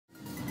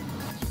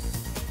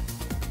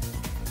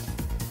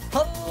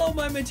Hello,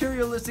 my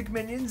materialistic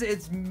minions.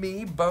 It's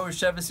me, Beau,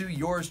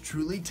 yours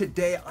truly.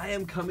 Today, I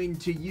am coming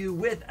to you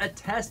with a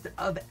test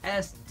of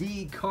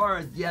SD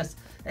cards. Yes,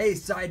 a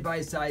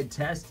side-by-side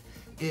test.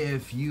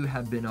 If you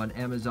have been on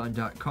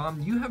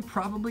Amazon.com, you have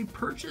probably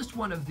purchased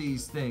one of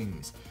these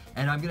things.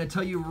 And I'm going to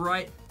tell you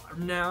right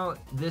now,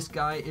 this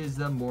guy is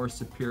the more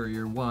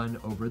superior one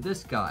over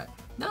this guy.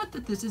 Not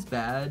that this is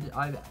bad.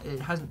 It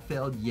hasn't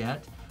failed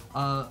yet.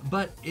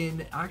 But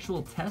in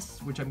actual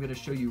tests, which I'm going to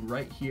show you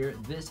right here,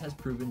 this has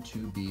proven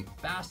to be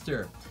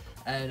faster.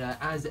 And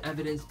as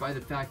evidenced by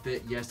the fact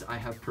that, yes, I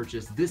have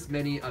purchased this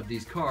many of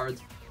these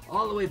cards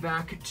all the way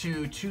back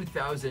to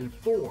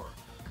 2004.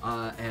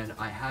 And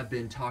I have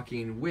been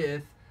talking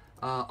with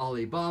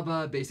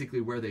Alibaba, basically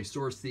where they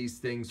source these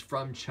things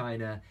from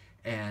China.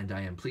 And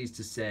I am pleased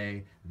to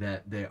say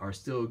that they are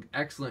still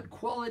excellent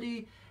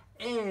quality.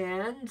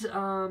 And,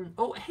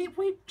 oh, hey,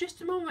 wait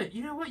just a moment.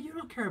 You know what? You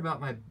don't care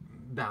about my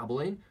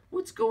babbling.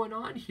 What's going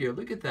on here?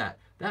 Look at that.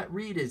 That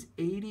read is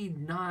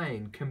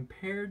 89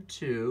 compared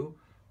to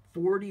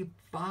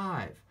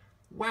 45.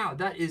 Wow,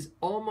 that is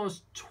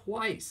almost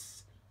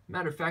twice.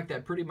 Matter of fact,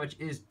 that pretty much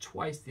is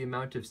twice the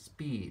amount of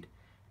speed.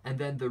 And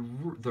then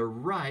the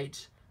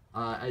right,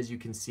 as you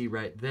can see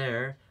right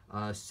there,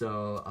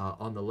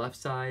 on the left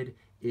side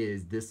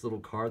is this little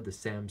card, the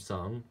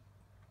Samsung.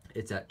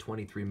 It's at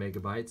 23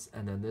 megabytes.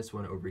 And then this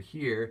one over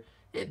here,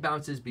 it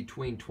bounces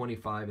between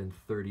 25 and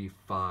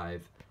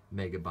 35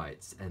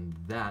 megabytes, and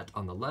that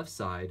on the left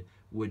side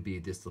would be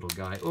this little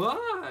guy.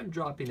 Oh, I'm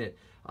dropping it.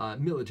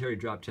 Military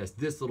drop test,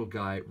 this little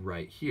guy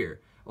right here.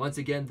 Once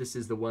again, this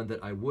is the one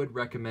that I would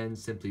recommend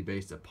simply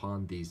based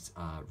upon these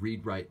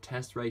read-write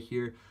tests right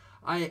here.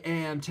 I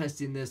am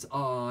testing this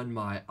on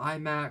my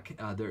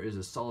iMac. There is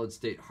a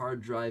solid-state hard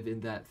drive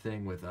in that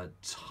thing with a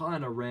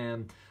ton of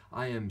RAM.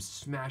 I am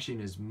smashing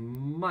as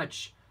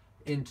much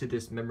into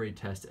this memory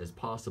test as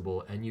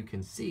possible, and you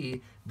can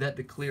see that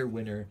the clear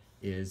winner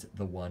is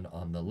the one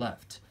on the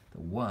left, the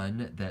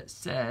one that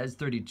says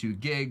 32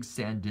 gigs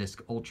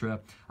SanDisk Ultra.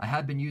 I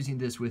have been using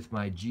this with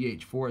my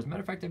GH4. As a matter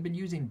of fact, I've been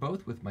using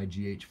both with my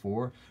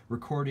GH4,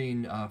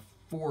 recording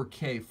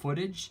 4K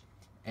footage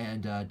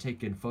and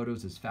taking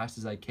photos as fast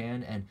as I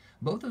can, and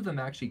both of them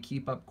actually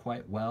keep up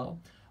quite well.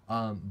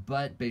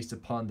 But based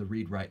upon the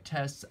read-write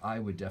tests, I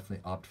would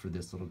definitely opt for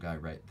this little guy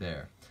right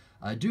there.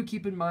 Do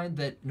keep in mind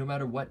that no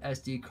matter what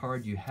SD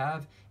card you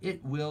have,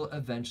 it will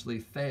eventually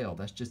fail.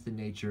 That's just the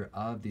nature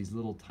of these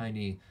little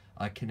tiny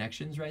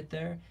connections right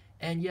there.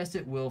 And yes,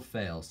 it will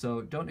fail.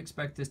 So don't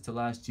expect this to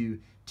last you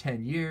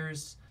 10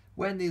 years.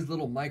 When these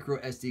little micro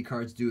SD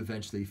cards do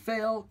eventually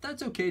fail,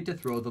 that's okay to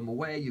throw them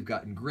away. You've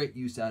gotten great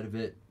use out of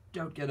it.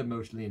 Don't get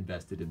emotionally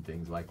invested in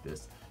things like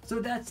this. So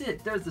that's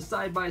it. There's the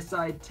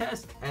side-by-side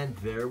test, and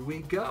there we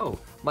go.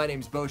 My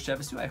name's Beau.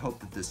 I hope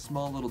that this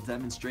small little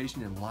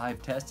demonstration and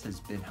live test has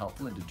been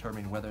helpful in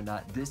determining whether or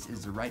not this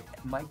is the right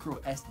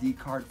micro SD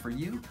card for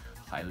you.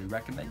 Highly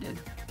recommended.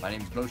 My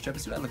name's Beau.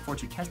 I look forward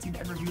to testing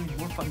and reviewing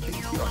more fun things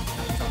here on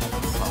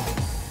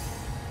Panasonic.